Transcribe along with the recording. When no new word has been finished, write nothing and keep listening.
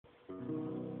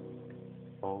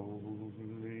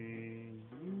Only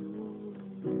you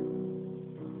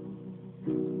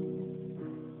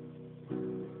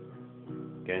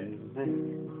can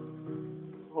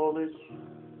make all this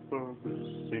world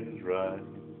seem right.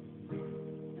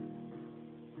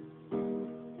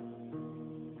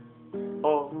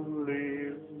 Only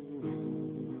you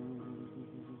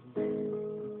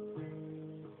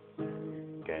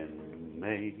can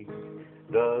make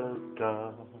the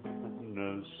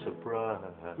darkness so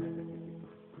bright.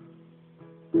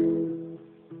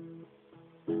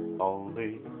 Only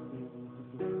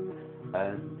you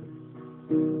and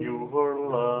your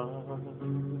love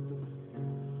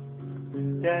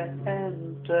can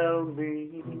tell me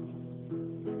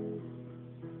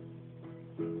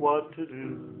what to do,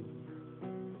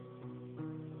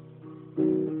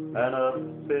 and I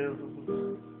fill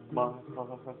my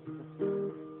heart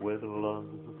with love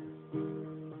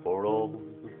for only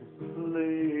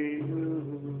you.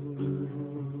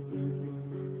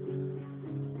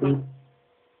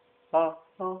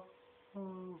 Only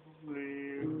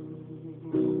you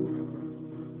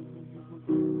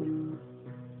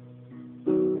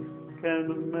can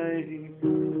make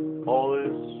all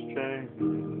this change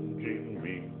in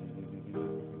me.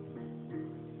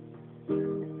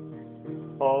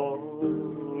 All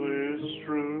is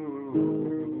true.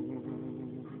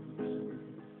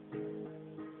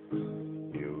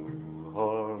 You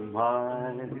are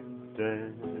my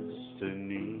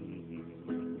destiny.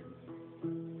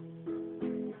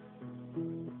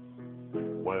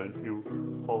 When you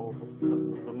hold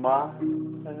my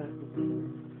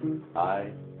hand, I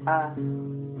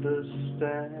understand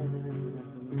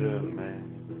the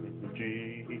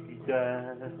magic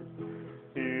that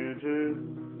you do.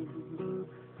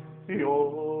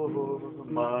 You're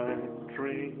my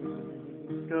dream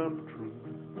come true,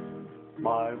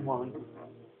 my one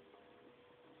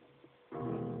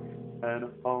and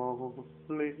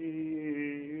only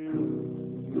you.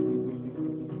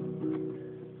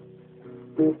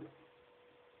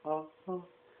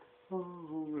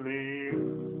 Only you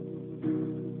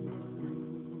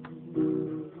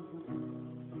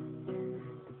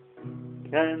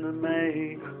can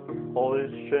make all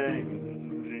this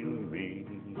change in me.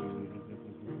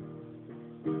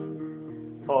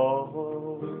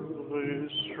 All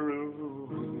is true.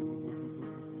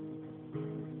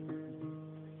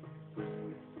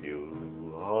 You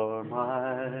are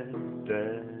my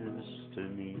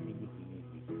destiny.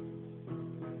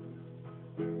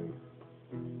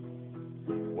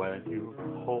 When you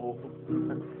hold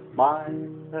my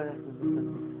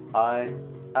hand, I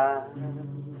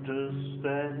understand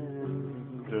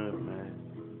the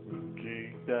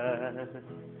magic that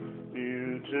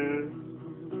you do.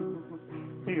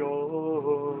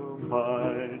 You're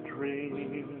my dream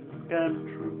come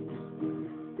true,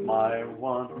 my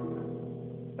one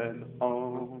and only.